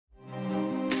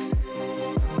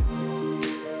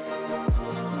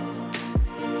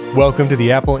Welcome to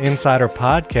the Apple Insider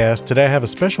Podcast. Today I have a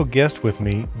special guest with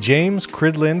me, James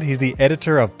Cridland. He's the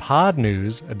editor of Pod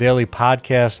News, a daily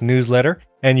podcast newsletter.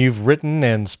 And you've written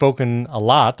and spoken a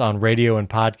lot on radio and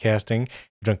podcasting.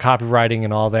 You've done copywriting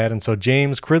and all that. And so,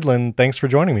 James Cridland, thanks for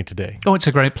joining me today. Oh, it's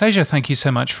a great pleasure. Thank you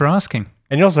so much for asking.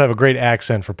 And you also have a great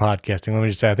accent for podcasting. Let me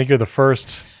just say, I think you're the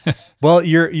first. Well,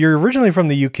 you're originally from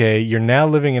the UK. You're now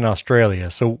living in Australia.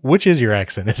 So which is your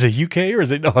accent? Is it UK or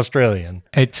is it Australian?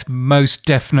 It's most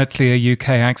definitely a UK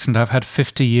accent. I've had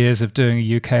 50 years of doing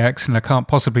a UK accent. I can't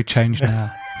possibly change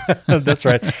now. That's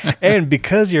right. And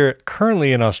because you're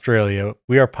currently in Australia,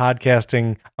 we are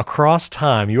podcasting across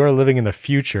time. You are living in the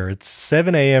future. It's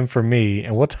 7 a.m. for me.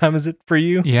 And what time is it for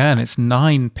you? Yeah, and it's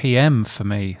 9 p.m. for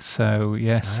me. So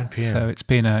yes, 9 p.m. So it's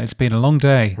been a long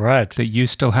day, right? That you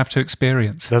still have to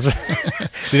experience.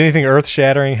 Did anything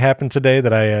earth-shattering happen today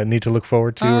that I need to look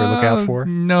forward to or look out for?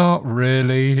 Not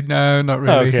really. No, not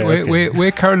really. Okay.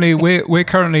 We're currently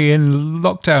in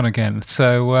lockdown again.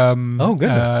 So oh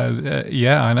goodness.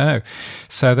 Yeah, I know.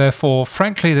 So therefore,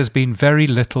 frankly, there's been very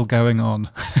little going on,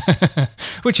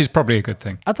 which is probably a good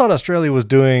thing. I thought Australia was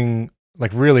doing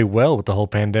really well with the whole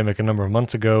pandemic a number of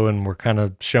months ago, and we're kind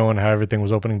of showing how everything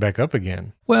was opening back up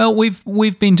again. Well,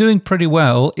 we've been doing pretty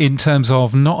well in terms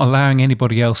of not allowing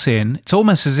anybody else in. It's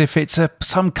almost as if it's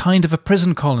some kind of a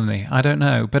prison colony. I don't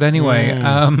know. But anyway,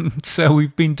 so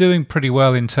we've been doing pretty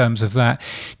well in terms of that.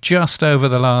 Just over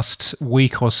the last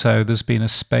week or so, there's been a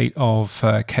spate of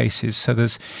cases. So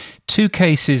there's 2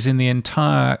 cases in the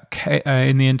entire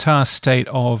state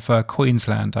of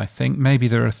Queensland, I think. Maybe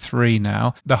there are 3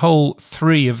 now. The whole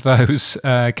 3 of those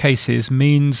cases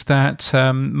means that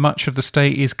much of the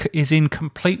state is in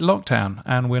complete lockdown,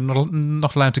 and we're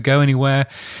not allowed to go anywhere,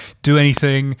 do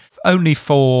anything, only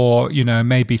for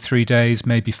maybe 3 days,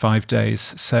 maybe 5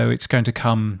 days. So it's going to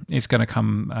come. Okay. It's going to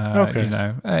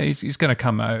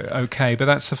come okay. But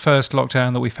that's the first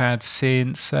lockdown that we've had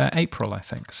since April, I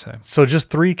think. So just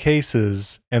 3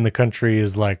 cases, and the country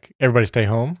is like, everybody stay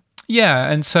home?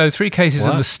 Yeah, and so 3 cases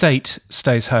and the state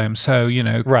stays home. So,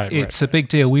 it's a big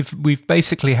deal. We've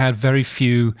basically had very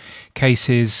few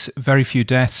cases, very few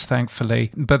deaths,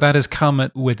 thankfully. But that has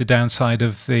come with the downside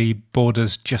of the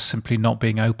borders just simply not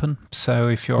being open. So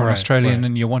if you're Australian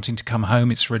and you're wanting to come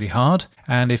home, it's really hard.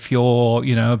 And if you're,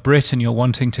 a Brit and you're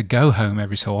wanting to go home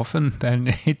every so often,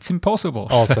 then it's impossible.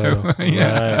 Also,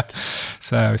 right.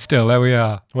 So still, there we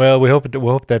are. Well, we hope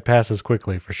that passes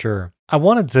quickly for sure. I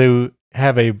wanted to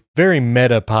have a very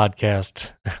meta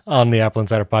podcast on the Apple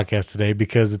Insider Podcast today,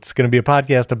 because it's going to be a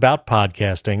podcast about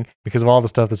podcasting because of all the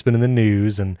stuff that's been in the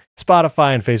news and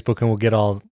Spotify and Facebook, and we'll get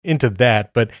all into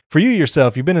that. But for you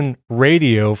yourself, you've been in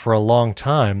radio for a long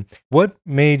time. What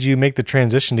made you make the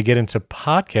transition to get into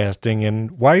podcasting,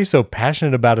 and why are you so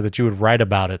passionate about it that you would write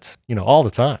about it, all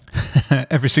the time?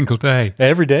 Every single day.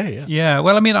 Every day, yeah. Yeah,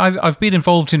 well, I mean, I've been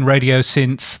involved in radio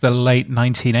since the late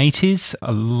 1980s,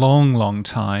 a long, long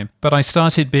time. But I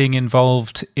started being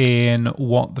involved in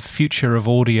what the future of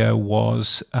audio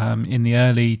was in the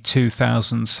early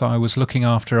 2000s. So I was looking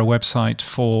after a website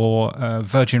for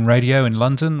Virgin Radio in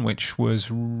London, which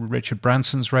was Richard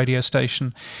Branson's radio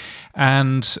station.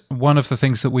 And one of the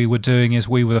things that we were doing is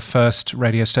we were the first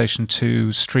radio station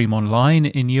to stream online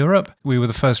in Europe. We were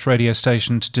the first radio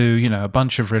station to do, a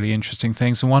bunch of really interesting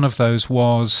things. And one of those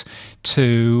was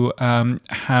to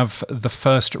have the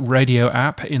first radio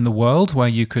app in the world where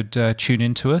you could tune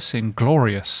into us in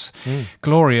glorious 9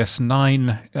 kilobits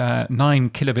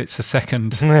a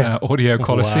second audio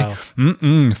quality. Wow.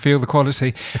 Feel the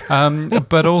quality.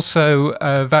 But also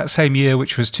that same year,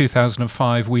 which was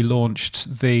 2005, we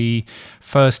launched the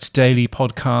first daily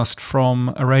podcast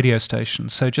from a radio station.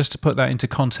 So just to put that into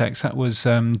context, that was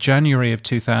January of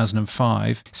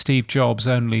 2005. Steve Jobs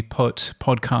only put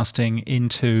podcasting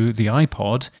into the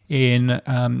iPod in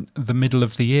the middle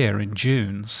of the year, in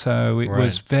June. So it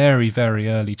was very, very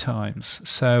early times.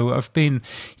 So I've been,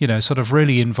 sort of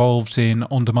really involved in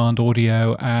on-demand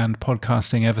audio and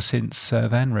podcasting ever since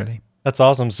then, really. That's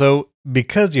awesome. So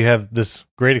because you have this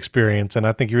great experience, and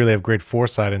I think you really have great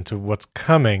foresight into what's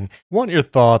coming, I want your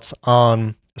thoughts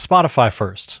on Spotify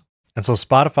first. And so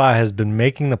Spotify has been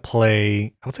making the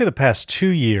play, I would say the past 2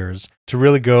 years, to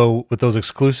really go with those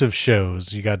exclusive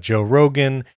shows. You got Joe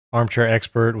Rogan, Armchair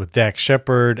Expert with Dax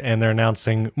Shepard, and they're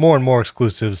announcing more and more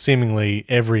exclusives seemingly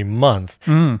every month.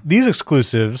 These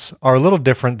exclusives are a little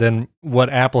different than what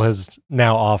Apple has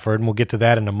now offered, and we'll get to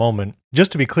that in a moment.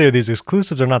 Just to be clear, these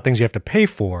exclusives are not things you have to pay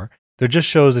for. They're just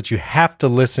shows that you have to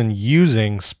listen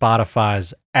using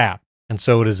Spotify's app. And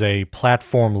so it is a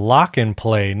platform lock-in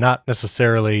play, not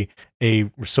necessarily a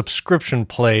subscription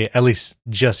play, at least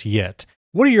just yet.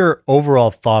 What are your overall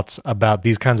thoughts about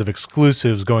these kinds of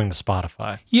exclusives going to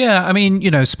Spotify? Yeah, I mean,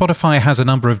 Spotify has a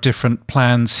number of different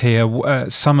plans here.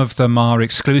 Some of them are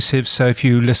exclusive. So if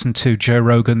you listen to Joe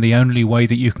Rogan, the only way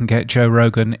that you can get Joe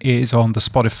Rogan is on the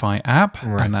Spotify app,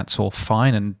 and that's all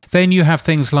fine. And then you have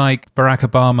things like Barack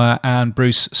Obama and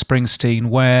Bruce Springsteen,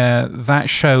 where that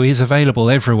show is available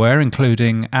everywhere,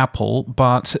 including Apple,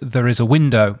 but there is a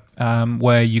window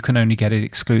where you can only get it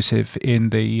exclusive in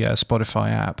the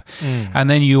Spotify app. And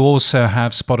then you also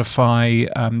have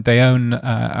Spotify. They own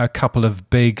a couple of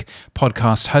big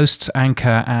podcast hosts,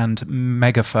 Anchor and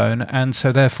Megaphone. And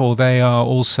so therefore they are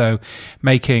also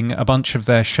making a bunch of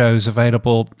their shows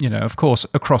available, of course,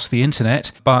 across the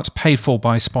internet, but paid for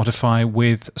by Spotify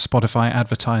with Spotify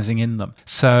advertising in them.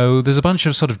 So there's a bunch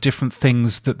of sort of different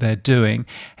things that they're doing.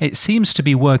 It seems to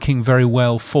be working very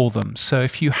well for them. So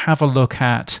if you have a look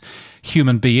at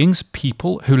human beings,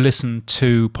 people who listen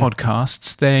to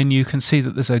podcasts, then you can see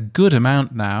that there's a good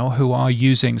amount now who are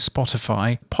using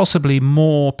Spotify, possibly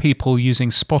more people using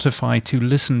Spotify to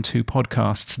listen to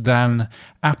podcasts than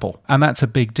Apple. And that's a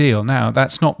big deal. Now,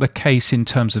 that's not the case in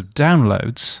terms of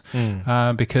downloads,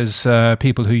 because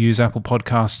people who use Apple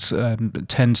Podcasts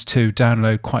tend to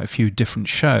download quite a few different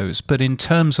shows. But in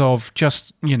terms of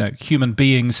just, human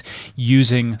beings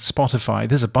using Spotify,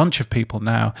 there's a bunch of people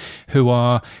now who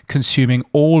are consuming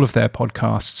all of their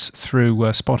podcasts through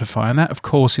Spotify. And that, of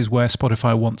course, is where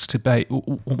Spotify wants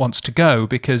to go,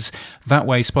 because that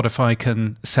way Spotify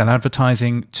can sell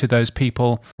advertising to those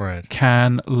people,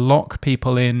 can lock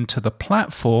people into the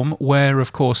platform where,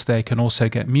 of course, they can also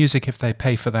get music if they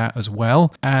pay for that as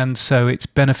well. And so it's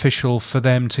beneficial for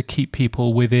them to keep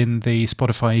people within the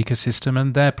Spotify ecosystem.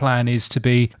 And their plan is to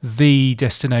be the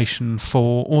destination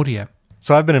for audio.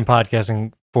 So I've been in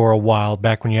podcasting for a while,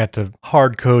 back when you had to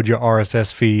hard code your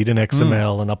RSS feed in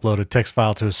XML and upload a text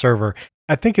file to a server.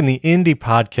 I think in the indie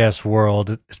podcast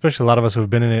world, especially a lot of us who have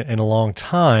been in it in a long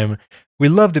time, we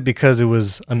loved it because it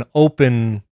was an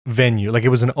open venue. Like, it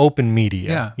was an open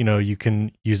media. You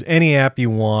can use any app you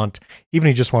want, even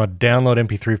if you just want to download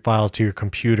MP3 files to your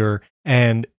computer.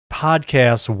 And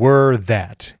podcasts were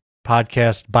that.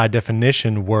 Podcasts, by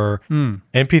definition, were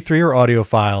MP3 or audio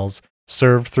files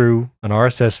served through an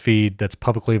RSS feed that's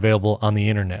publicly available on the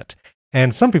internet.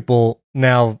 And some people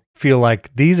now feel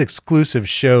like these exclusive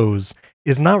shows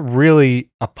is not really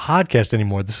a podcast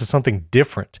anymore. This is something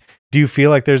different. Do you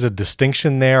feel like there's a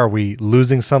distinction there? Are we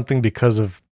losing something because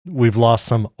of we've lost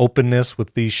some openness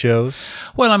with these shows?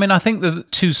 Well, I mean, I think the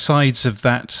two sides of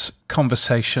that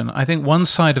conversation. I think one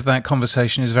side of that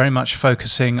conversation is very much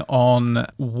focusing on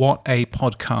what a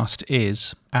podcast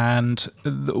is. And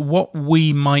what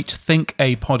we might think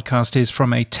a podcast is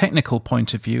from a technical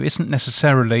point of view isn't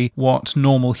necessarily what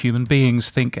normal human beings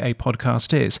think a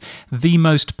podcast is. The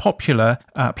most popular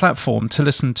platform to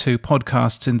listen to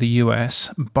podcasts in the US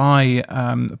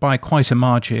by quite a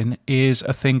margin is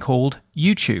a thing called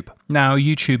YouTube. Now,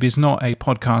 YouTube is not a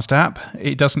podcast app.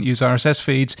 It doesn't use RSS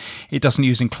feeds. It doesn't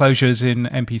use enclosures in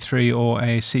MP3 or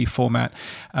AAC format.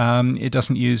 It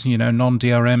doesn't use,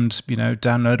 non-DRM'd,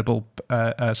 downloadable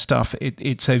stuff.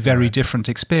 It's a very different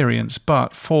experience.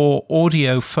 But for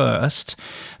audio first,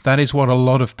 that is what a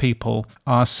lot of people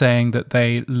are saying that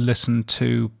they listen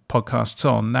to podcasts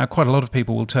on. Now, quite a lot of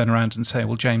people will turn around and say,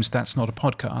 well, James, that's not a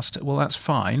podcast. Well, that's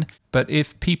fine. But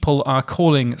if people are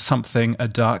calling something a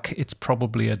duck, it's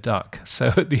probably a duck.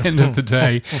 So at the end of the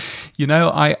day,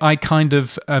 I kind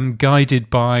of am guided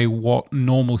by what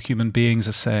normal human beings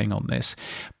are saying on this.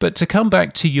 But to come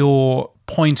back to your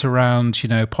point around,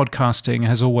 podcasting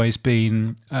has always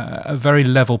been a very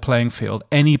level playing field.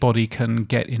 Anybody can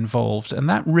get involved, and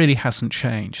that really hasn't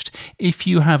changed. If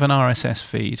you have an RSS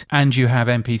feed and you have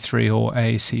MP3 or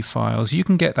AAC files, you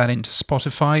can get that into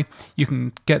Spotify, you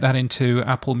can get that into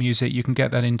Apple Music, you can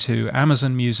get that into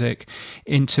Amazon Music,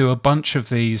 into a bunch of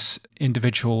these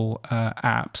individual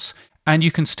apps, and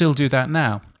you can still do that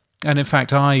now. And in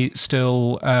fact, I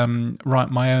still write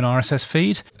my own RSS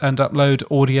feed and upload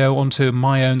audio onto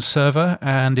my own server,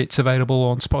 and it's available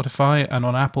on Spotify and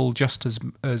on Apple just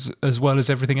as well as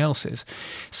everything else is.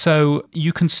 So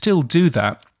you can still do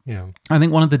that. Yeah. I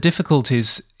think one of the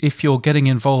difficulties, if you're getting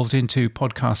involved into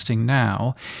podcasting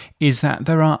now, is that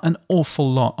there are an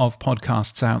awful lot of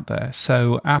podcasts out there.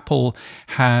 So Apple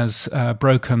has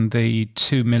broken the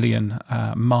 2 million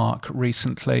mark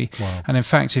recently. Wow. And in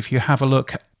fact, if you have a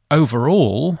look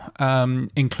overall,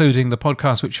 including the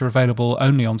podcasts which are available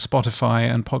only on Spotify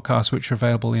and podcasts which are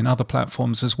available in other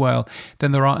platforms as well,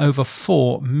 then there are over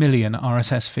 4 million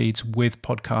RSS feeds with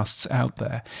podcasts out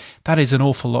there. That is an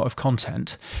awful lot of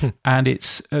content, and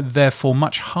it's therefore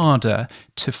much harder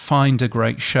to find a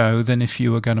great show than if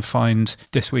you were going to find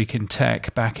This Week in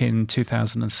Tech back in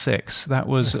 2006. That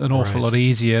was an awful lot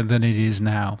easier than it is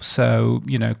now. So,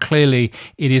 clearly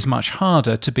it is much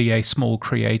harder to be a small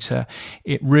creator.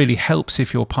 It really helps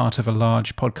if you're part of a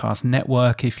large podcast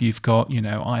network, if you've got,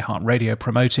 iHeartRadio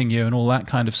promoting you and all that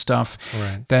kind of stuff,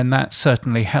 then that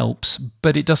certainly helps.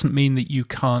 But it doesn't mean that you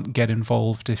can't get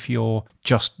involved if you're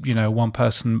just, one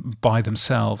person by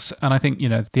themselves. And I think,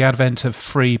 the advent of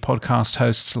free podcast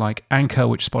hosts like Anchor,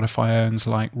 which Spotify owns,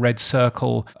 like Red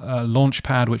Circle,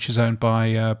 Launchpad, which is owned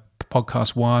by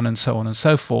Podcast One, and so on and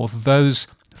so forth, those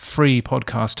free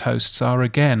podcast hosts are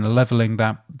again leveling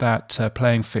that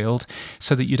playing field,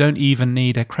 so that you don't even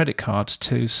need a credit card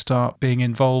to start being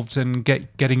involved and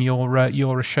getting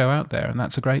your show out there, and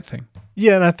that's a great thing.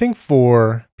 Yeah, and I think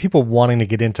for people wanting to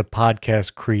get into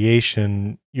podcast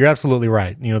creation, you're absolutely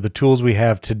right. The tools we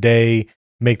have today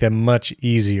make that much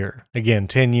easier. Again,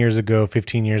 10 years ago,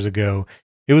 15 years ago,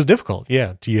 it was difficult.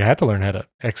 Yeah, you had to learn how to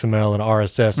XML and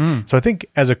RSS. So I think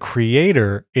as a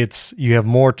creator, you have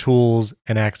more tools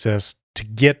and access to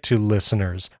get to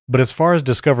listeners. But as far as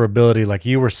discoverability, like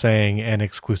you were saying, and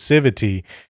exclusivity,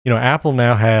 Apple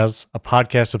now has a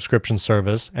podcast subscription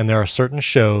service, and there are certain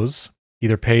shows,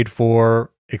 either paid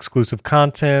for exclusive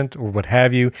content or what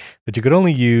have you, that you could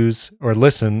only use or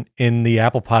listen in the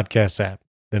Apple Podcasts app.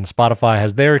 Then Spotify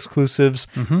has their exclusives.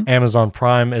 Amazon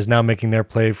Prime is now making their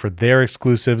play for their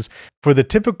exclusives. For the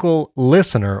typical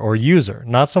listener or user,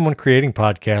 not someone creating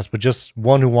podcasts, but just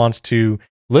one who wants to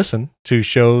listen to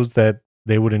shows that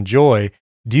they would enjoy,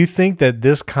 do you think that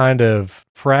this kind of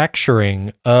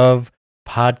fracturing of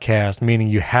podcast, meaning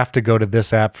you have to go to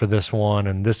this app for this one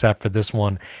and this app for this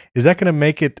one, is that going to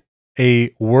make it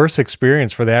a worse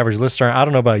experience for the average listener? I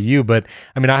don't know about you, but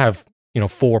I mean, I have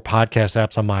 4 podcast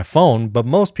apps on my phone, but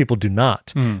most people do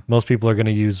not. Most people are going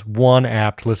to use one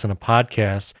app to listen to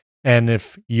podcasts. And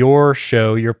if your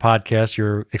show, your podcast,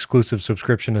 your exclusive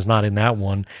subscription is not in that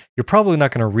one, you're probably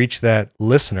not going to reach that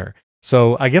listener.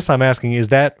 So I guess I'm asking, is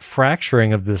that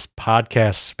fracturing of this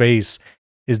podcast space,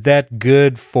 is that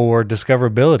good for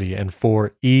discoverability and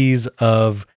for ease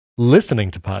of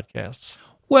listening to podcasts?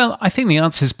 Well, I think the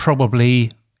answer is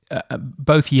probably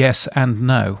both yes and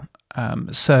no.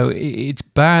 So it's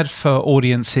bad for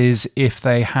audiences if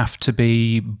they have to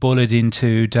be bullied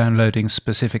into downloading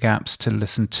specific apps to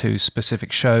listen to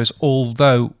specific shows,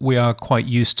 although we are quite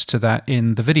used to that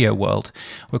in the video world.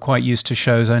 We're quite used to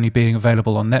shows only being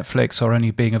available on Netflix or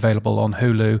only being available on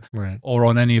Hulu or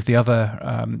on any of the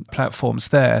other platforms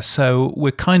there. So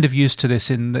we're kind of used to this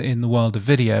in the world of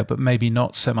video, but maybe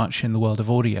not so much in the world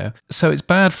of audio. So it's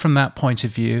bad from that point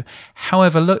of view.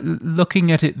 However,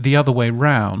 looking at it the other way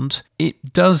round,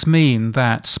 it does mean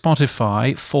that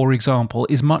Spotify, for example,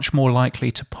 is much more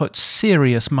likely to put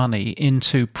serious money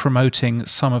into promoting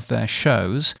some of their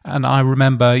shows. And I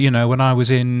remember, when I was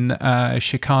in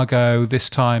Chicago this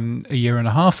time a year and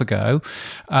a half ago,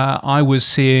 I was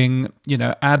seeing,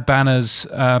 ad banners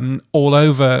all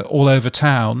over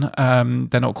town.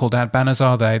 They're not called ad banners,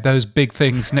 are they? Those big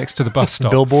things next to the bus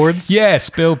stop. Billboards? Yes,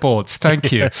 billboards.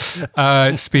 Thank you.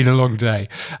 It's been a long day.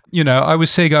 I was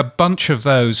seeing a bunch of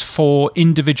those for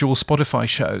individual Spotify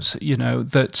shows,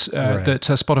 that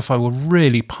Spotify were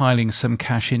really piling some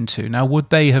cash into. Now, would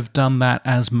they have done that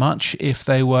as much if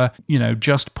they were,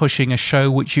 just pushing a show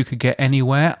which you could get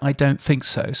anywhere? I don't think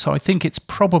so. So I think it's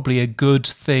probably a good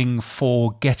thing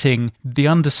for getting the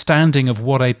understanding of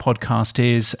what a podcast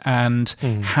is and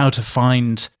how to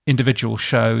find individual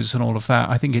shows and all of that.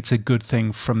 I think it's a good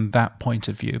thing from that point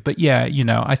of view. But yeah,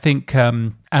 I think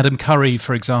Adam Curry,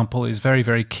 for example, is very,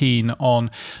 very keen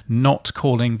on not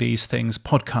calling these things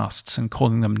podcasts and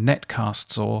calling them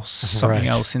netcasts or something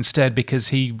else instead, because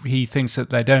he thinks that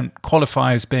they don't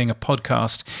qualify as being a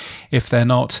podcast if they're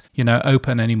not,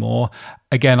 open anymore.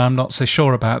 Again, I'm not so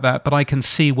sure about that, but I can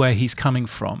see where he's coming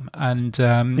from. And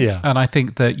and I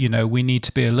think that, we need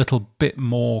to be a little bit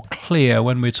more clear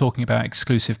when we're talking about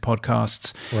exclusive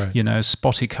podcasts,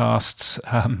 Spoticasts,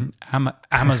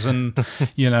 Amazon,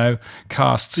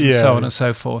 casts and so on and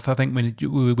so forth. I think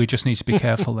we just need to be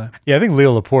careful there. Yeah, I think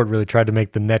Leo Laporte really tried to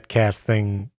make the netcast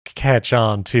thing catch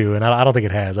on too, and I don't think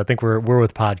it has. I think we're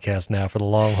with podcasts now for the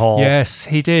long haul. Yes,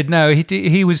 he did. No,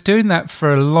 he was doing that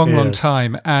for a long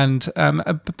time, and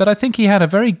but I think he had a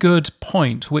very good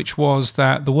point, which was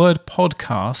that the word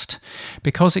podcast,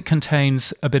 because it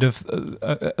contains a bit of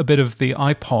the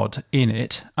iPod in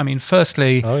it. I mean,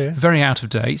 firstly, very out of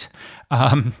date.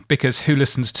 Because who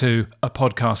listens to a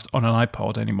podcast on an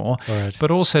iPod anymore? Right. But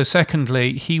also,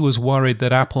 secondly, he was worried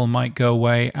that Apple might go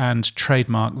away and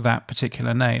trademark that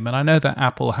particular name. And I know that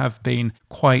Apple have been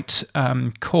quite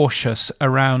cautious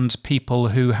around people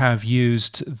who have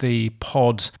used the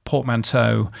pod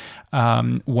portmanteau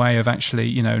way of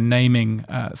actually, naming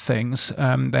things.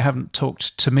 They haven't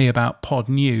talked to me about pod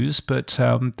news, but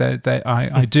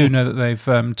I do know that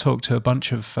they've talked to a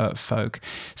bunch of folk.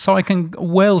 So I can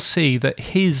well see that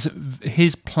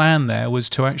his plan there was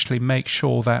to actually make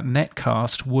sure that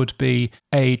Netcast would be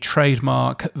a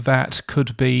trademark that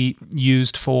could be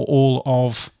used for all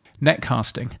of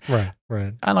netcasting. Right.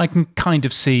 And I can kind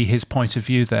of see his point of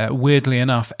view there. Weirdly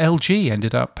enough, LG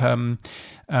ended up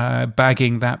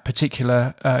bagging that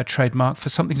particular trademark for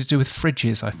something to do with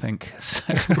fridges, I think.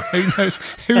 So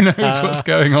who knows what's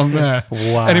going on there.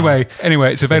 Wow. Anyway,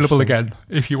 it's available again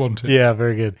if you want it. Yeah,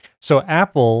 very good. So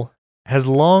Apple has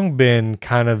long been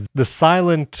kind of the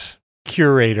silent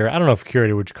curator. I don't know if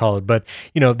curator would you call it, but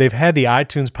they've had the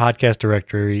iTunes podcast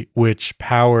directory, which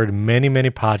powered many, many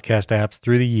podcast apps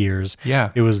through the years.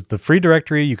 Yeah. It was the free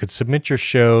directory. You could submit your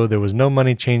show. There was no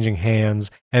money changing hands.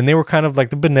 And they were kind of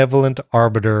like the benevolent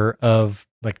arbiter of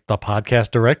like the podcast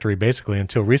directory, basically,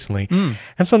 until recently.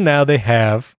 And so now they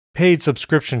have paid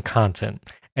subscription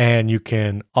content, and you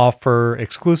can offer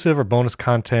exclusive or bonus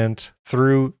content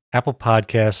through Apple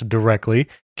Podcasts directly.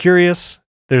 Curious,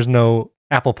 there's no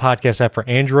Apple Podcast app for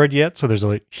Android yet, so there's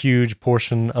a huge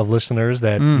portion of listeners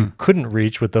that you couldn't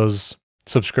reach with those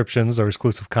subscriptions or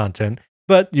exclusive content.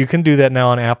 But you can do that now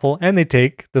on Apple, and they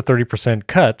take the 30%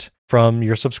 cut from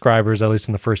your subscribers, at least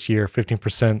in the first year,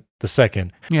 15% the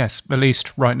second. Yes, at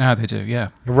least right now they do,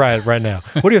 yeah. Right now.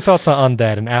 What are your thoughts on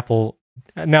that and Apple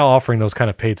now offering those kind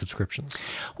of paid subscriptions?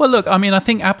 Well, look, I mean, I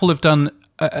think Apple have done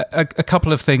a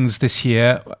couple of things this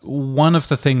year. One of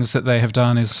the things that they have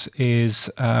done is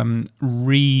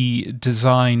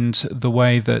redesigned the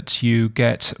way that you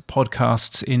get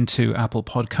podcasts into Apple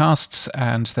Podcasts,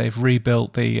 and they've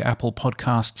rebuilt the Apple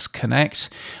Podcasts Connect,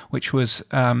 which was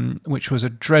a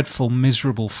dreadful,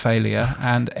 miserable failure,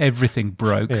 and everything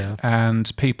broke.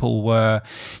 And people were,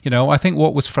 I think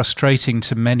what was frustrating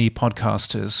to many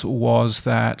podcasters was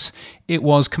that it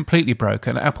was completely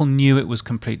broken. Apple knew it was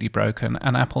completely broken,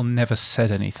 and Apple never said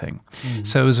anything.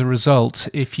 So as a result,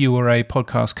 if you were a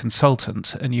podcast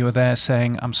consultant and you were there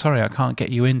saying, I'm sorry, I can't get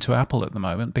you into Apple at the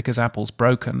moment because Apple's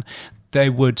broken, they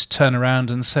would turn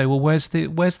around and say, well, where's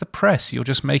the press? You're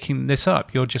just making this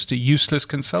up. You're just a useless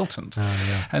consultant.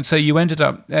 And so you ended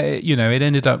up, it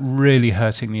ended up really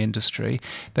hurting the industry.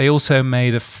 They also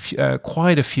made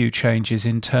quite a few changes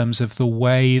in terms of the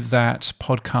way that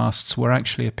podcasts were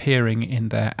actually appearing in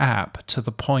their app, to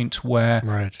the point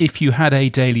where if you had a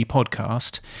daily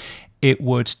podcast, it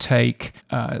would take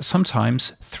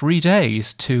sometimes 3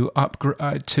 days to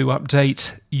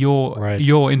update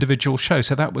your individual show.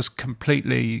 So that was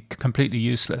completely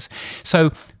useless.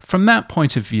 So from that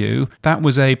point of view, that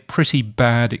was a pretty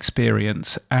bad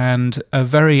experience, and a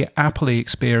very Apple-y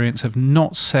experience of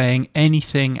not saying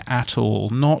anything at all,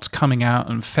 not coming out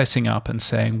and fessing up and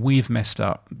saying, we've messed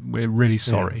up, we're really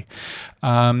sorry.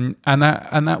 And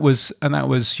that was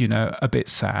a bit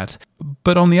sad.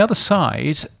 But on the other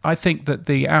side, I think that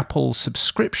the Apple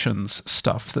subscriptions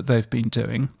stuff that they've been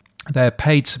doing, their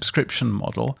paid subscription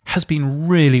model, has been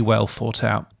really well thought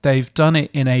out. They've done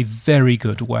it in a very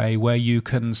good way where you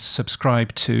can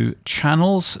subscribe to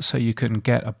channels, so you can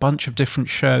get a bunch of different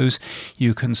shows.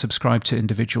 You can subscribe to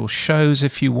individual shows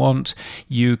if you want.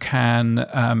 You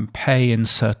can pay in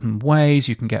certain ways.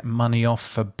 You can get money off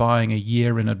for buying a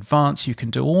year in advance. You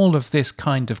can do all of this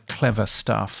kind of clever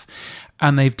stuff.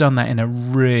 And they've done that in a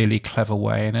really clever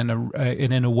way, and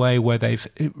in a way where they've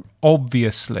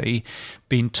obviously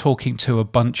been talking to a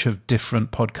bunch of different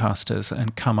podcasters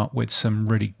and come up with some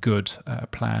really good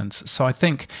plans. So I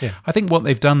think what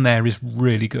they've done there is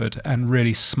really good and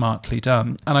really smartly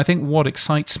done. And I think what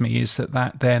excites me is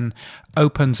that then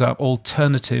opens up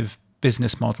alternative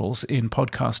business models in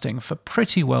podcasting for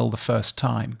pretty well the first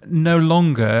time. No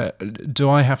longer do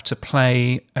I have to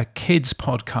play a kids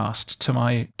podcast to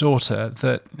my daughter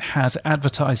that has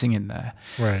advertising in there.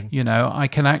 Right. I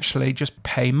can actually just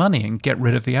pay money and get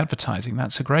rid of the advertising.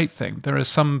 That's a great thing. There are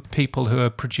some people who are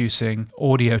producing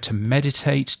audio to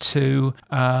meditate to.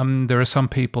 There are some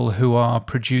people who are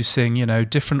producing,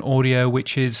 different audio,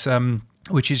 which is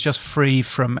just free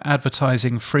from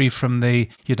advertising, free from the,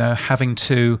 having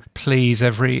to please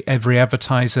every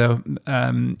advertiser,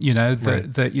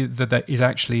 that is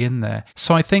actually in there.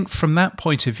 So I think from that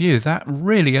point of view, that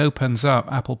really opens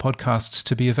up Apple Podcasts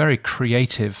to be a very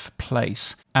creative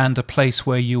place, and a place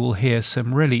where you will hear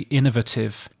some really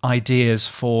innovative ideas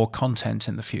for content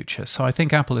in the future. So I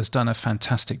think Apple has done a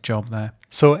fantastic job there.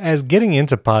 So as getting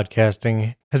into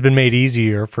podcasting has been made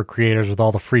easier for creators with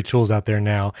all the free tools out there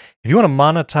now, if you want to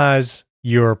monetize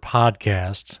your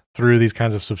podcast through these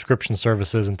kinds of subscription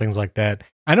services and things like that,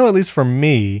 I know at least for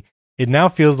me, it now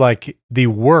feels like the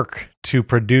work to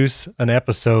produce an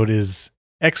episode is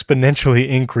exponentially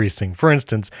increasing. For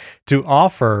instance, to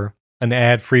offer an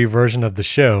ad-free version of the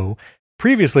show,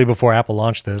 previously before Apple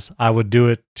launched this, I would do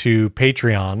it to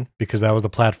Patreon because that was the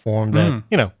platform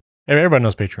that, everybody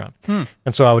knows Patreon.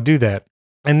 And so I would do that.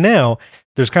 And now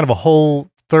there's kind of a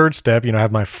whole third step. I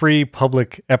have my free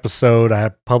public episode. I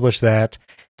publish that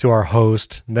to our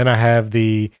host. And then I have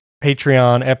the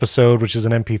Patreon episode, which is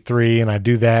an MP3, and I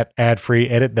do that ad-free,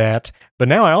 edit that. But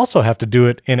now I also have to do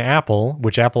it in Apple,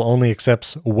 which Apple only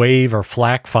accepts WAV or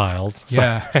FLAC files. So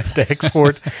I have to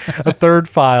export a third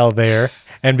file there.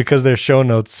 And because their show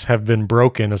notes have been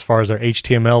broken as far as their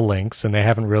HTML links, and they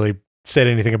haven't really said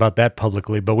anything about that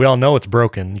publicly, but we all know it's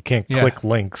broken. You can't click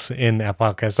links in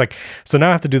Apple Podcasts. So now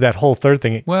I have to do that whole third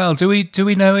thing. Well, do we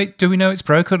know it? Do we know it's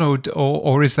broken,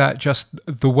 or is that just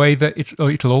the way that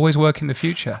it'll always work in the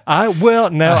future? We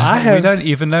don't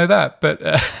even know that. But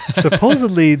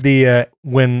supposedly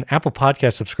when Apple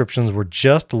Podcast subscriptions were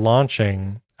just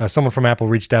launching, someone from Apple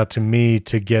reached out to me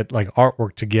to get like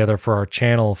artwork together for our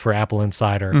channel for Apple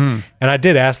Insider. And I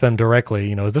did ask them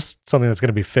directly, is this something that's going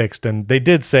to be fixed? And they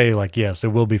did say like, yes, it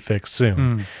will be fixed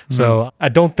soon. So I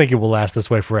don't think it will last this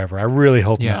way forever. I really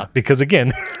hope not. Because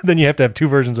again, then you have to have two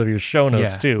versions of your show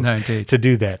notes too to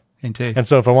do that. Indeed. And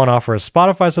so if I want to offer a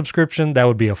Spotify subscription, that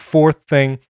would be a fourth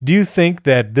thing. Do you think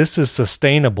that this is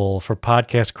sustainable for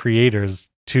podcast creators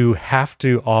to have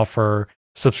to offer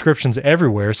subscriptions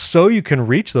everywhere so you can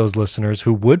reach those listeners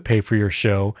who would pay for your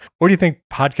show? Or do you think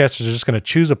podcasters are just going to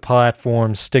choose a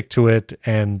platform, stick to it,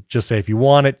 and just say, if you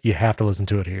want it, you have to listen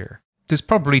to it here? There's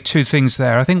probably two things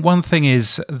there. I think one thing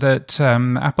is that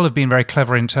Apple have been very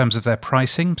clever in terms of their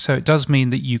pricing. So it does mean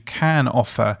that you can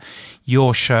offer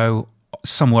your show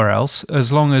somewhere else,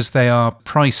 as long as they are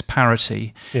price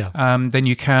parity. Then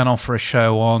you can offer a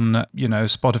show on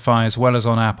Spotify as well as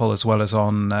on Apple as well as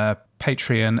on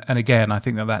Patreon. And again, I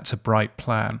think that's a bright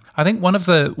plan. I think one of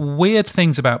the weird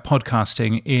things about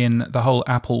podcasting in the whole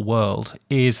Apple world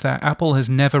is that Apple has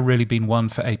never really been one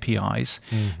for APIs,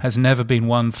 has never been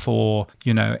one for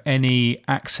any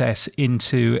access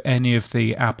into any of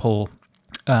the Apple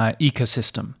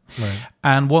ecosystem. Right.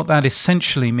 And what that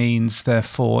essentially means,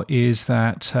 therefore, is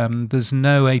that there's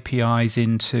no APIs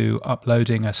into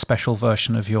uploading a special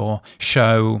version of your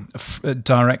show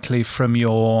directly from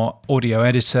your audio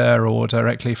editor or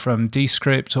directly from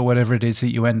Descript or whatever it is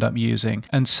that you end up using.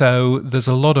 And so there's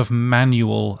a lot of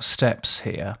manual steps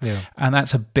here. And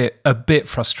that's a bit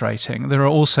frustrating. There are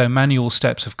also manual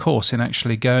steps, of course, in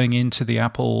actually going into the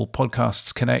Apple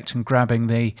Podcasts Connect and grabbing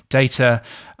the data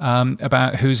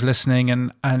about who's listening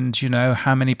and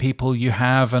how many people you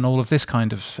have and all of this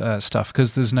kind of stuff,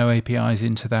 because there's no APIs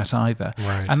into that either.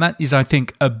 Right. And that is, I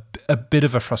think, a bit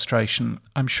of a frustration.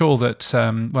 I'm sure that,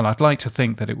 I'd like to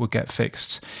think that it will get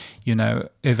fixed,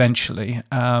 eventually.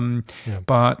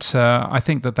 But I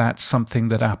think that that's something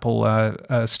that Apple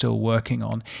are still working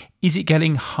on. Is it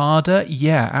getting harder?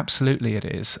 Yeah, absolutely it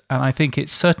is. And I think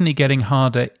it's certainly getting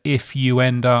harder if you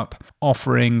end up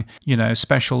offering,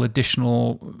 special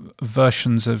additional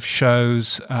versions of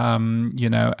shows,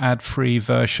 ad-free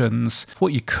versions.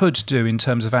 What you could do in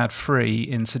terms of ad-free,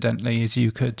 incidentally, is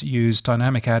you could use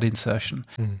dynamic ad insertion.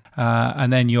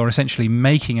 And then you're essentially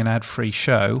making an ad-free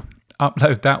show,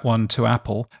 upload that one to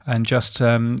Apple, and just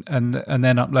and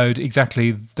then upload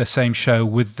exactly the same show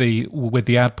with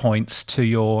the ad points to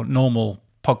your normal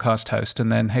podcast host,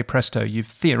 and then hey presto, you've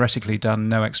theoretically done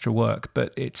no extra work,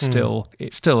 but it's still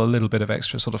a little bit of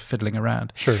extra sort of fiddling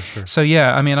around. Sure. So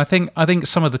yeah, I mean, I think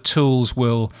some of the tools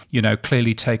will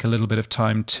clearly take a little bit of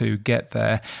time to get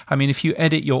there. I mean, if you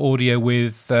edit your audio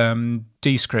with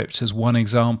Descript as one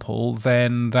example,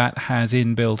 then that has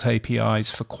inbuilt APIs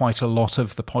for quite a lot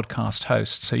of the podcast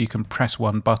hosts. So you can press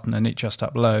one button and it just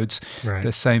uploads. Right.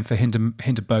 The same for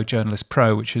Hindenburg Journalist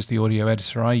Pro, which is the audio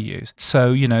editor I use.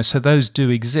 So, so those do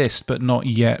exist, but not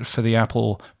yet for the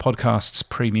Apple Podcasts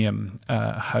premium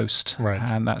host. Right.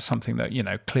 And that's something that,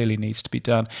 clearly needs to be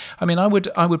done. I mean, I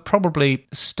would probably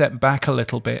step back a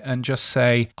little bit and just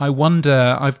say, I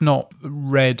wonder, I've not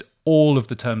read all of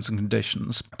the terms and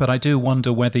conditions, but I do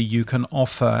wonder whether you can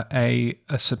offer a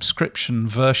subscription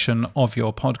version of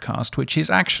your podcast, which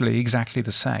is actually exactly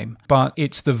the same, but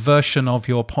it's the version of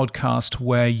your podcast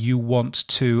where you want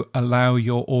to allow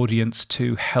your audience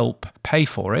to help pay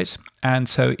for it. And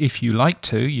so if you like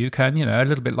to, you can, a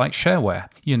little bit like shareware.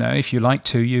 If you like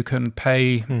to, you can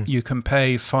pay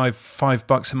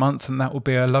 $5 a month, and that will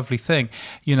be a lovely thing.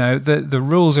 The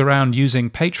rules around using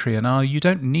Patreon are you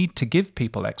don't need to give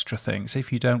people extra things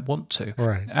if you don't want to.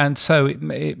 Right. And so it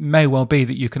may well be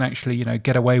that you can actually,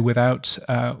 get away without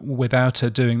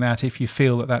doing that if you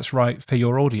feel that that's right for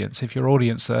your audience. If your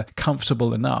audience are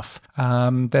comfortable enough,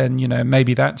 then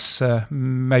maybe that's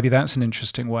an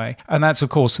interesting way. And that's of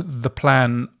course the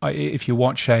plan. If you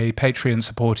watch a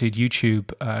Patreon-supported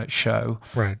YouTube show,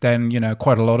 right, then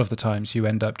quite a lot of the times you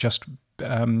end up just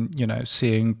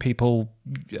seeing people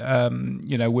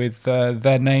with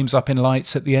their names up in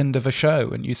lights at the end of a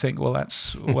show, and you think,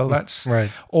 that's right,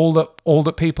 all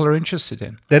that people are interested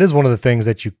in. That is one of the things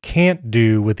that you can't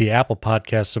do with the Apple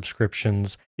Podcast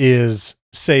subscriptions is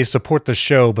say support the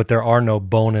show, but there are no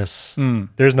bonus.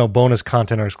 There's no bonus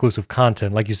content or exclusive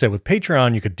content. Like you said, with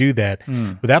Patreon, you could do that.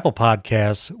 With Apple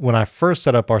Podcasts, when I first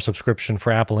set up our subscription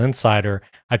for Apple Insider,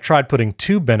 I tried putting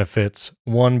two benefits,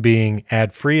 one being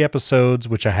ad-free episodes,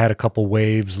 which I had a couple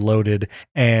waves loaded,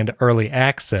 and early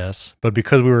access. But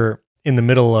because we were in the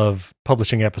middle of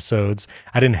publishing episodes,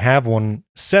 I didn't have one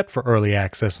set for early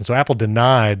access, and so Apple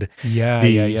denied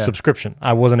the subscription.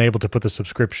 I wasn't able to put the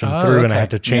subscription through, and I had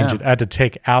to change it. I had to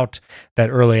take out that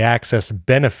early access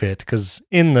benefit, because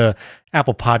in the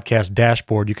Apple Podcast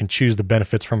dashboard, you can choose the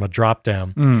benefits from a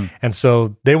drop-down. And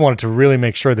so they wanted to really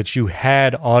make sure that you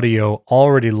had audio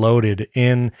already loaded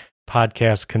in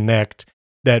Podcast Connect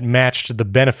that matched the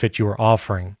benefit you were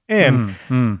offering. And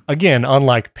again,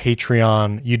 unlike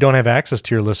Patreon, you don't have access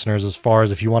to your listeners as far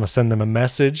as if you want to send them a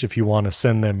message, if you want to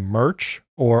send them merch,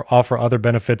 or offer other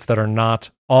benefits that are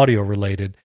not audio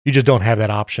related. You just don't have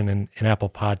that option in Apple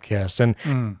Podcasts.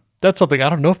 And that's something, I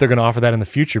don't know if they're going to offer that in the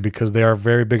future, because they are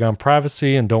very big on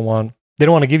privacy and they don't want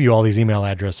to give you all these email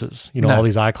addresses, all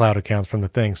these iCloud accounts from the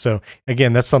thing. So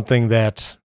again, that's something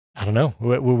that I don't know.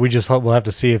 We'll have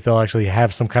to see if they'll actually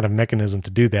have some kind of mechanism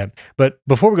to do that. But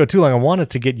before we go too long, I wanted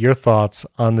to get your thoughts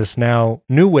on this now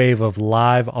new wave of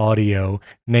live audio,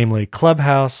 namely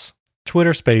Clubhouse,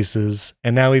 Twitter Spaces,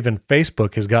 and now even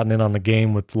Facebook has gotten in on the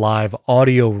game with live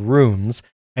audio rooms.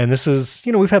 And this is,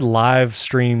 we've had live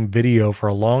stream video for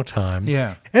a long time.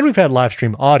 Yeah. And we've had live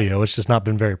stream audio. It's just not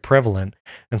been very prevalent.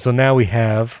 And so now we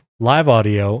have live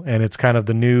audio, and it's kind of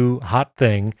the new hot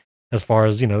thing as far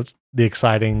as, the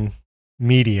exciting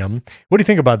medium. What do you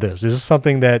think about this? Is this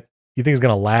something that you think is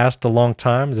going to last a long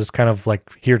time? Is this kind of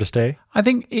like here to stay? I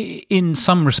think in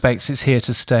some respects it's here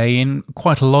to stay. In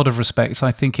quite a lot of respects,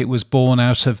 I think it was born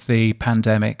out of the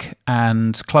pandemic,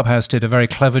 and Clubhouse did a very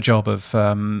clever job of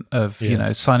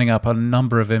signing up a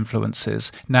number of influencers.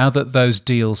 Now that those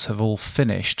deals have all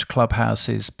finished, Clubhouse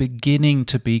is beginning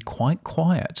to be quite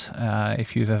quiet.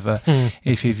 If you've ever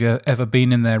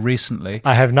been in there recently,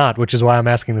 I have not, which is why I'm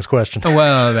asking this question.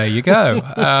 Well, there you go.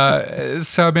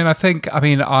 So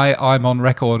I'm on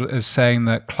record as saying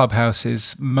that Clubhouse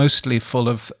is mostly full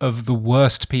of the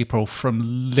worst people from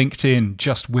LinkedIn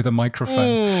just with a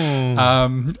microphone.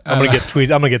 I'm gonna get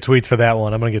tweets. I'm gonna get tweets for that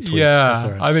one. I'm gonna get tweets. Yeah, that's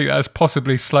all right. I think that's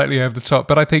possibly slightly over the top.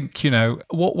 But I think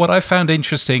what I found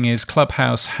interesting is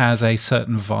Clubhouse has a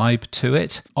certain vibe to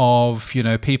it of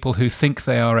people who think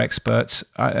they are experts,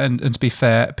 and to be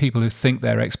fair, people who think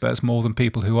they're experts more than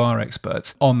people who are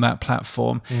experts on that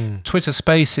platform. Twitter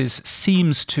Spaces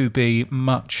seems to be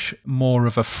much more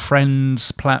of a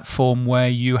friends platform where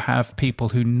you have people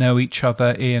who know each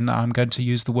other in, I'm going to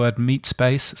use the word meat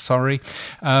space, sorry,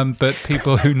 but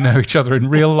people who know each other in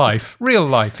real life. Real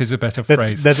life is a better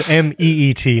phrase. That's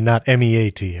MEET, not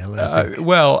MEAT.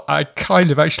 Well, I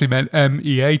kind of actually meant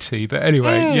MEAT, but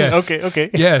anyway, yes. Okay.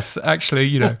 Yes, actually,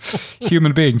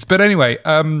 human beings. But anyway,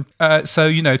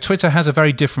 so, Twitter has a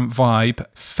very different vibe.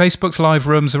 Facebook's live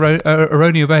rooms are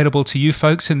only available to you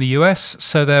folks in the US,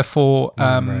 so therefore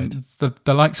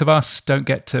the likes of us don't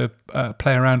get to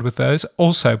play around with those.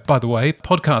 Also, by the way,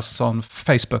 podcasts on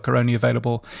Facebook are only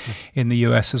available in the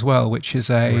US as well, which is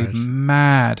a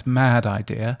mad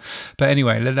idea. But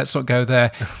anyway, let's not go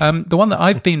there. The one that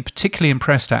I've been particularly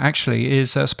impressed at actually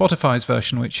is Spotify's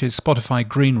version, which is Spotify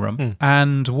Green Room.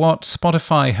 And what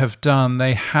Spotify have done,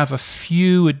 they have a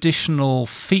few additional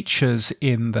features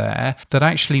in there that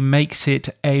actually makes it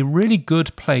a really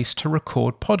good place to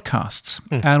record podcasts.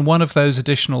 And one of those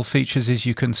additional features is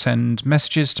you can send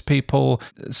messages to people.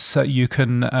 So you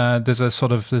can, there's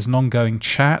an ongoing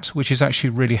chat, which is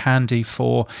actually really handy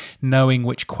for knowing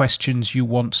which questions you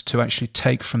want to actually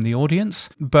take from the audience.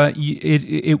 But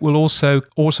it will also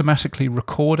automatically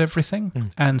record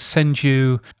everything and send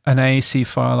you an AAC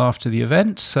file after the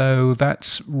event. So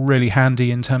that's really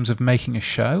handy in terms of making a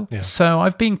show. Yeah. So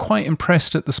I've been quite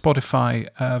impressed at the Spotify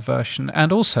version.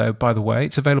 And also, by the way,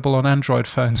 it's available on Android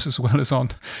phones as well as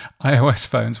on iOS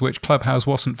phones, which Clubhouse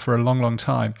wasn't for a long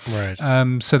time. Right.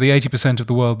 So the 80% of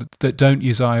the world that don't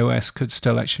use iOS could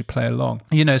still actually play along.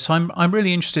 So I'm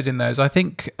really interested in those. I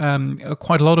think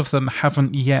quite a lot of them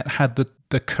haven't yet had the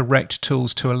correct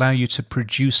tools to allow you to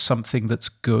produce something that's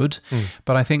good.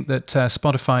 But I think that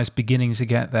Spotify is beginning to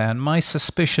get there. And my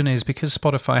suspicion is because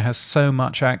Spotify has so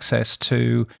much access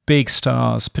to big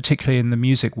stars, particularly in the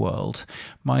music world,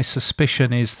 my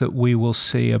suspicion is that we will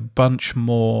see a bunch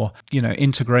more,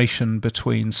 integration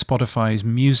between Spotify's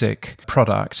music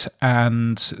product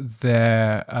and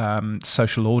their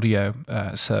social audio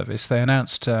service. They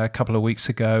announced a couple of weeks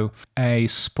ago a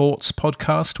sports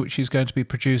podcast, which is going to be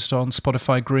produced on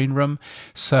Spotify Green Room.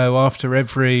 So after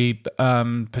every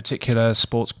particular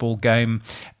sports ball game,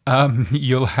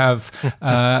 you'll have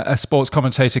a sports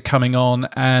commentator coming on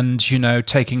and,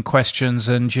 taking questions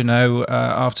and,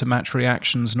 after match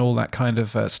reactions and all that kind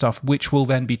of stuff, which will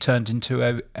then be turned into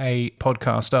a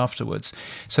podcast afterwards.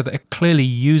 So they're clearly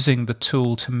using the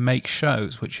tool to make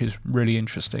shows, which is really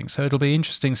interesting. So it'll be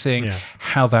interesting seeing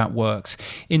how that works.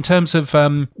 In terms of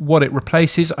what it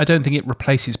replaces, I don't think it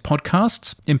replaces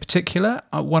podcasts in particular.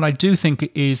 What I do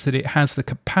think is that it has the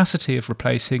capacity of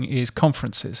replacing is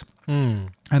conferences.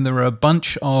 And there are a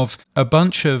bunch of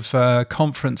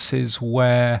conferences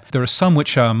where there are some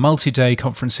which are multi-day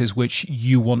conferences which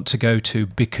you want to go to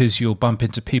because you'll bump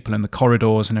into people in the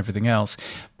corridors and everything else.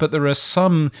 But there are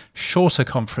some shorter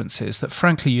conferences that,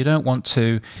 frankly, you don't want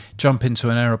to jump into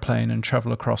an aeroplane and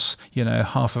travel across,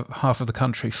 half of the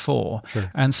country for.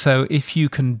 Sure. And so, if you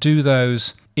can do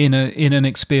those in an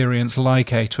experience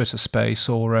like a Twitter Space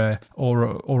or a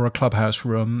Clubhouse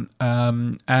room,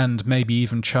 and maybe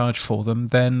even charge for them,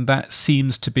 then that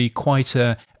seems to be quite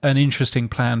an interesting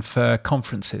plan for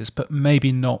conferences, but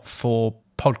maybe not for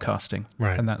podcasting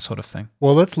and that sort of thing.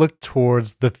 Well, let's look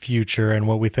towards the future and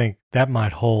what we think that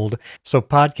might hold. So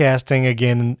podcasting,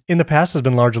 again, in the past has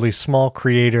been largely small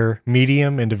creator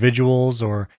medium individuals,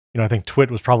 or, I think Twit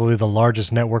was probably the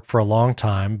largest network for a long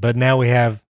time, but now we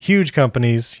have huge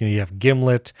companies. You have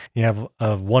Gimlet, you have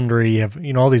Wondery, you have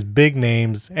all these big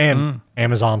names, and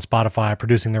Amazon, Spotify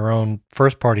producing their own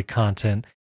first-party content.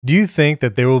 Do you think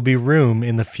that there will be room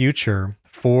in the future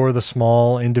for the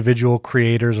small individual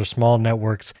creators or small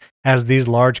networks as these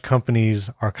large companies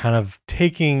are kind of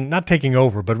not taking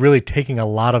over, but really taking a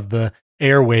lot of the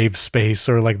airwave space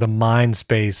or like the mind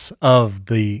space of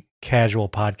the casual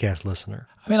podcast listener?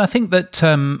 I think that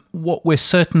what we're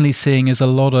certainly seeing is a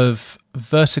lot of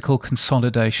vertical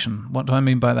consolidation. What do I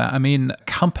mean by that? I mean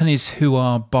companies who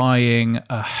are buying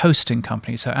a hosting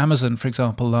company. So Amazon, for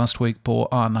example, last week bought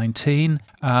R19.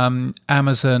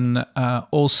 Amazon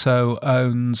also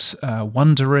owns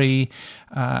Wondery.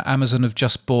 Amazon have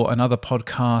just bought another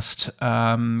podcast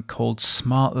called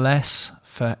Smartless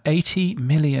for $80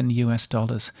 million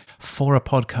for a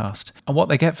podcast. And what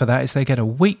they get for that is they get a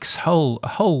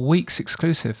whole week's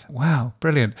exclusive. Wow,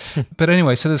 brilliant. But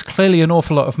anyway, so there's clearly an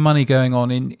awful lot of money going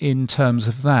on in terms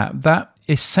of that. That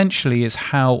essentially is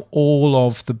how all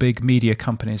of the big media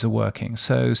companies are working.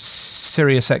 So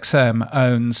SiriusXM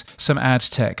owns some ad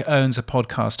tech, owns a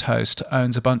podcast host,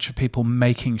 owns a bunch of people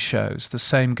making shows. The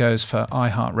same goes for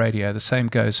iHeartRadio. The same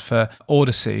goes for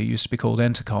Odyssey, used to be called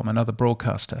Entercom, another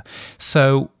broadcaster.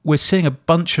 So we're seeing a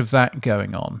bunch of that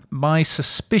going on. My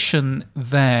suspicion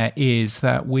there is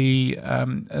that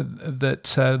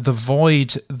the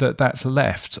void that's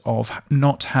left of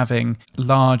not having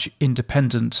large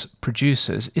independent producers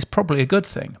is probably a good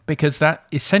thing, because that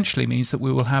essentially means that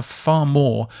we will have far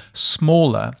more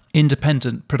smaller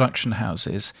independent production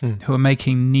houses who are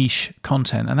making niche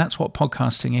content. And that's what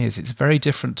podcasting is. It's very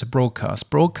different to broadcast.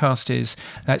 Broadcast is,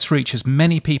 let's reach as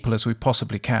many people as we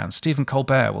possibly can. Stephen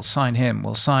Colbert, will sign him,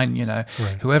 we'll sign,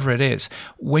 whoever it is.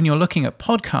 When you're looking at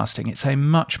podcasting, it's a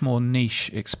much more niche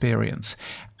experience.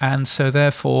 And so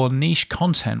therefore niche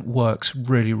content works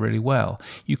really, really well.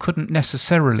 You couldn't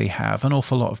necessarily have an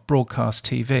awful lot of broadcast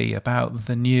TV about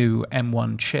the new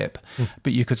M1 chip,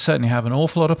 but you could certainly have an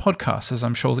awful lot of podcasts, as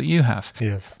I'm sure that you have,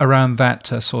 around that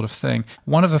sort of thing.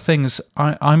 One of the things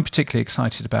I'm particularly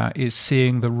excited about is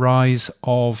seeing the rise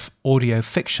of audio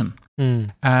fiction.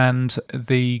 And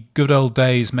the good old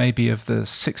days maybe of the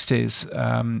 60s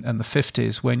and the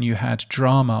 50s, when you had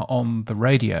drama on the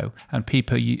radio and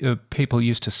people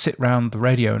used to sit round the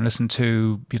radio and listen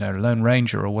to, Lone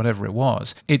Ranger or whatever it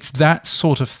was. It's that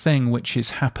sort of thing which is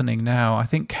happening now. I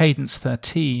think Cadence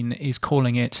 13 is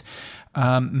calling it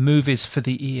movies for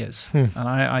the ears. And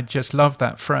I just love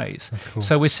that phrase. That's cool.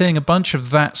 So we're seeing a bunch of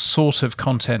that sort of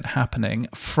content happening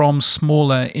from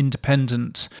smaller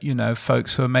independent,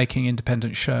 folks who are making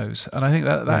independent shows. And I think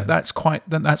that's quite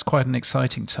an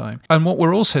exciting time. And what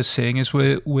we're also seeing is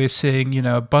we're seeing,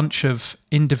 a bunch of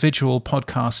individual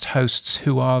podcast hosts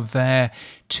who are there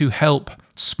to help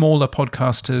smaller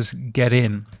podcasters get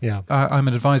in. Yeah. I'm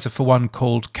an advisor for one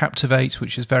called Captivate,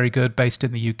 which is very good, based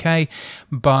in the UK.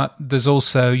 But there's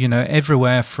also,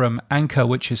 everywhere from Anchor,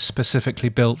 which is specifically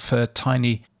built for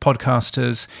tiny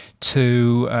podcasters,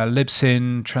 to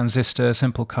Libsyn, Transistor,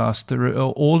 Simplecast. There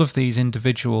are all of these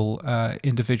individual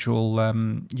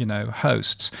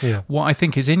hosts. Yeah. What I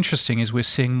think is interesting is we're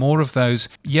seeing more of those,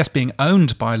 yes, being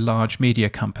owned by large media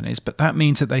companies, but that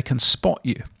means that they can spot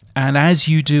you. And as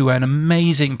you do an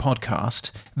amazing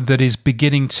podcast that is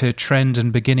beginning to trend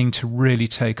and beginning to really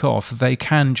take off, they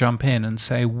can jump in and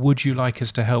say, would you like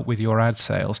us to help with your ad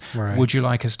sales? Right. Would you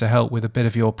like us to help with a bit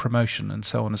of your promotion, and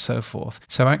so on and so forth?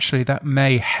 So actually that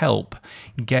may help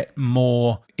get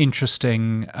more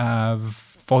interesting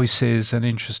voices and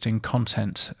interesting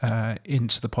content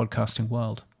into the podcasting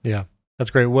world. Yeah, that's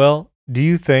great. Well, do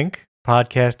you think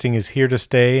podcasting is here to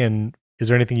stay, and is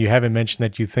there anything you haven't mentioned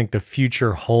that you think the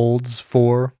future holds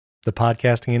for the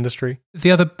podcasting industry?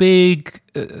 The other big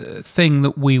thing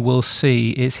that we will see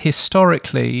is,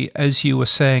 historically, as you were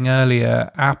saying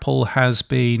earlier, Apple has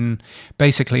been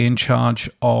basically in charge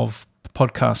of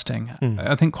podcasting.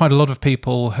 I think quite a lot of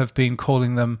people have been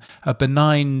calling them a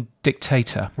benign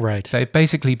dictator. Right. They've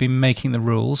basically been making the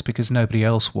rules because nobody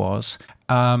else was,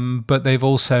 but they've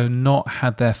also not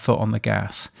had their foot on the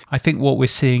gas. I think what we're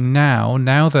seeing now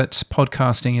that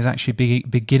podcasting is actually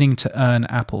beginning to earn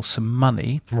Apple some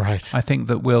money, right, I think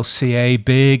that we'll see a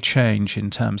big change in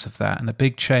terms of that, and a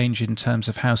big change in terms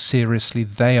of how seriously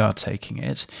they are taking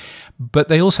it. But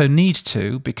they also need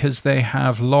to, because they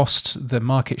have lost the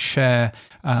market share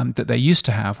that they used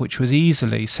to have, which was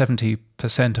easily 70%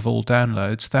 of all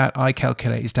downloads. That, I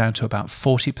calculate, is down to about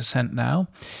 40% now.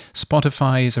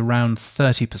 Spotify is around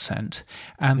 30%.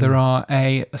 And there are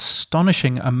an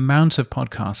astonishing amount of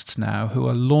podcasts now who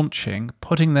are launching,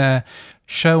 putting their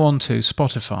show onto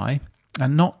Spotify,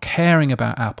 and not caring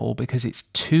about Apple because it's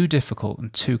too difficult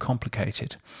and too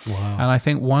complicated. Wow. And I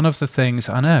think one of the things,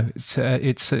 I know, it's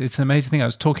an amazing thing. I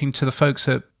was talking to the folks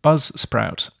at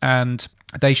Buzzsprout, and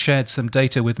they shared some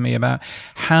data with me about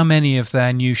how many of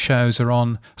their new shows are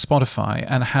on Spotify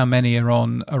and how many are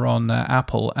on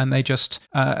Apple, and they just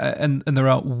and there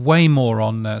are way more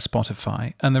on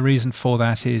Spotify. And the reason for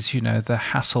that is, the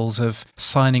hassles of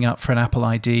signing up for an Apple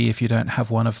ID if you don't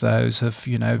have one of those, of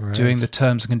Right. doing the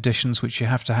terms and conditions which you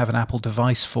have to have an Apple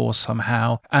device for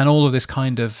somehow, and all of this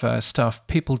kind of stuff.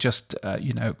 People just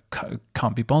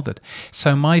can't be bothered.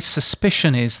 So my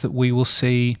suspicion is that we will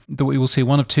see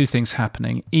one of two things happening.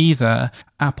 Either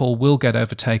Apple will get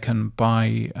overtaken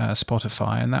by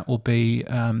Spotify, and that will be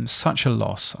such a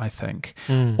loss, I think,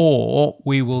 or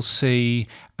we will see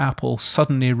Apple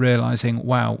suddenly realizing,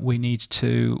 wow, we need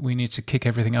to kick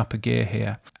everything up a gear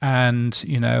here, and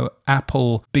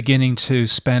Apple beginning to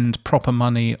spend proper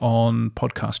money on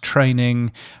podcast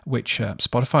training, which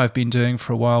Spotify have been doing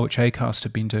for a while, which Acast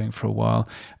have been doing for a while.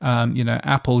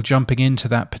 Apple jumping into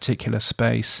that particular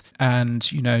space and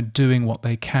doing what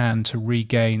they can to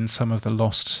regain some of the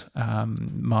lost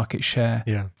market share.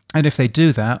 Yeah. And if they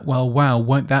do that, well, wow,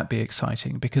 won't that be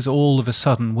exciting? Because all of a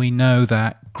sudden we know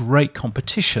that great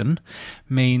competition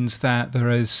means that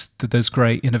there's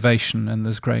great innovation and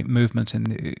there's great movement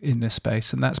in this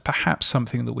space. And that's perhaps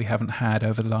something that we haven't had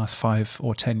over the last 5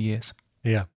 or 10 years.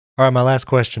 Yeah. All right, my last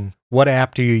question. what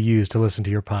app do you use to listen to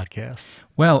your podcasts?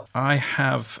 Well, I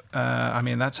have,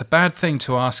 that's a bad thing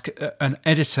to ask an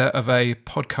editor of a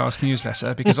podcast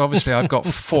newsletter, because obviously I've got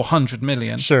 400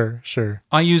 million. Sure.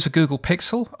 I use a Google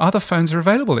Pixel. Other phones are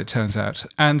available, it turns out.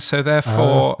 And so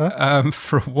therefore,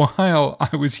 for a while,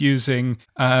 I was using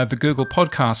the Google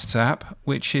Podcasts app,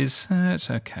 which is, it's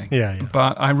okay. Yeah.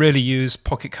 But I really use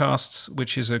Pocket Casts,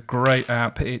 which is a great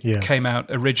app. It came out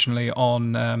originally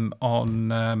on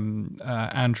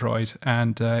Android,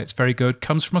 and it's very good.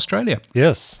 Comes from Australia.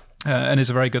 Yes. And is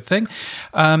a very good thing.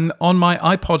 On my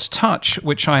iPod Touch,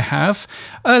 which I have,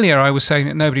 earlier I was saying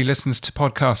that nobody listens to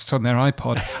podcasts on their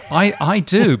iPod. I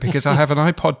do, because I have an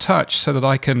iPod Touch so that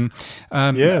I can,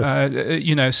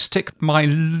 stick my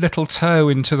little toe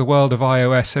into the world of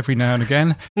iOS every now and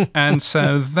again. And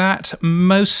so that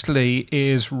mostly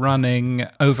is running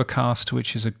Overcast,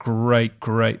 which is a great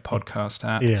I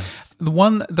app. Yes. The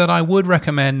one that I would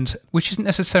recommend, which isn't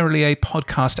necessarily a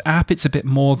podcast app, it's a bit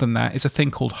more than that, is a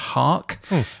thing called Hark.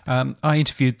 I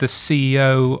interviewed the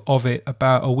CEO of it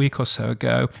about a week or so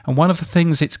ago, and one of the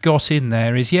things it's got in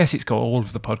there is, yes, it's got all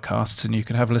of the podcasts, and you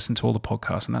can have a listen to all the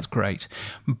podcasts, and that's great.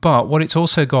 But what it's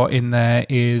also got in there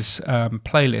is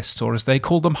playlists, or as they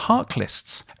call them, Hark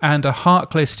lists. And a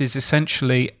Hark list is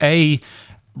essentially a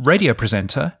radio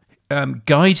presenter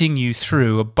guiding you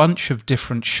through a bunch of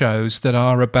different shows that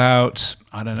are about,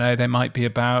 I don't know, they might be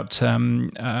about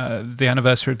the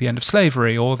anniversary of the end of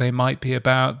slavery, or they might be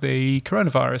about the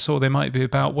coronavirus, or they might be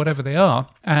about whatever they are.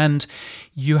 And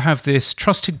you have this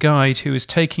trusted guide who is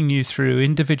taking you through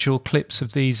individual clips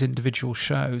of these individual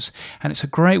shows. And it's a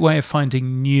great way of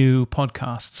finding new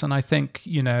podcasts. And I think,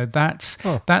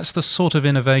 that's the sort of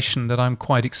innovation that I'm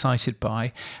quite excited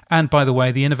by. And by the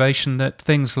way, the innovation that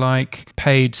things like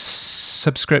paid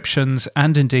subscriptions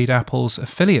and indeed Apple's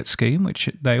affiliate scheme, which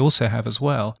they also have as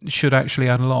well, should actually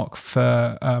unlock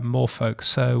for more folks.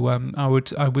 So I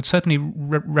would certainly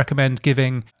recommend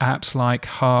giving apps like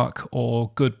Hark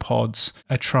or Good Pods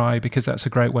a try, because that's a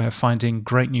great way of finding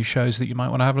great new shows that you might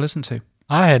want to have a listen to.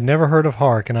 I had never heard of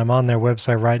Hark, and I'm on their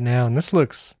website right now, and this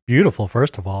looks beautiful,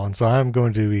 first of all. And so I'm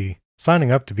going to be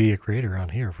signing up to be a creator on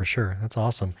here for sure. That's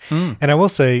awesome. And I will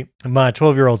say, my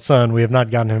 12-year-old son, we have not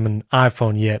gotten him an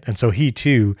iPhone yet. And so he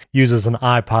too uses an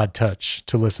iPod Touch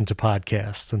to listen to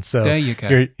podcasts. And so there you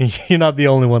go. You're not the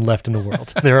only one left in the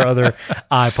world. There are other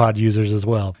iPod users as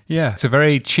well. Yeah, it's a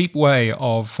very cheap way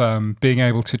of being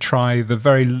able to try the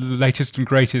very latest and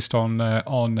greatest on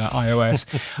iOS.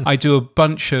 I do a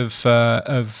bunch of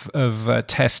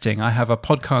testing. I have a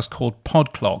podcast called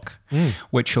Podclock,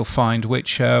 which you'll find,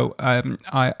 which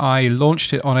I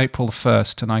launched it on April the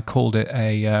 1st, and I called it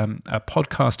a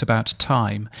podcast about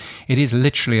time. It is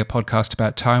literally a podcast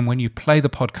about time. When you play the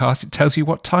podcast, it tells you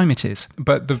what time it is.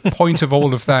 But the point of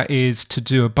all of that is to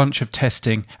do a bunch of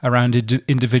testing around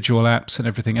individual apps and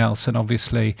everything else, and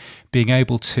obviously being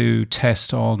able to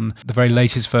test on the very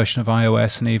latest version of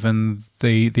iOS and even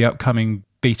the upcoming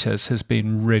betas has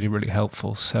been really, really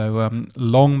helpful. So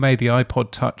long may the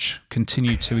iPod Touch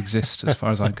continue to exist as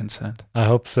far as I'm concerned. I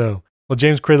hope so. Well,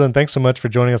 James Cridland, thanks so much for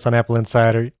joining us on Apple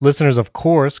Insider. Listeners, of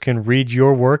course, can read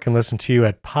your work and listen to you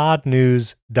at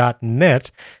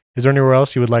podnews.net. Is there anywhere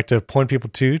else you would like to point people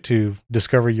to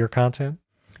discover your content?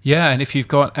 Yeah, and if you've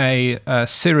got a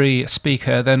Siri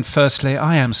speaker, then firstly,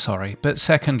 I am sorry. But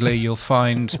secondly, you'll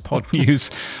find Pod News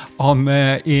on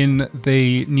there in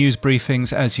the news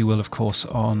briefings, as you will, of course,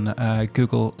 on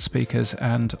Google speakers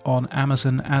and on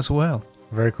Amazon as well.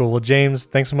 Very cool. Well, James,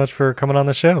 thanks so much for coming on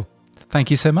the show.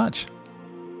 Thank you so much.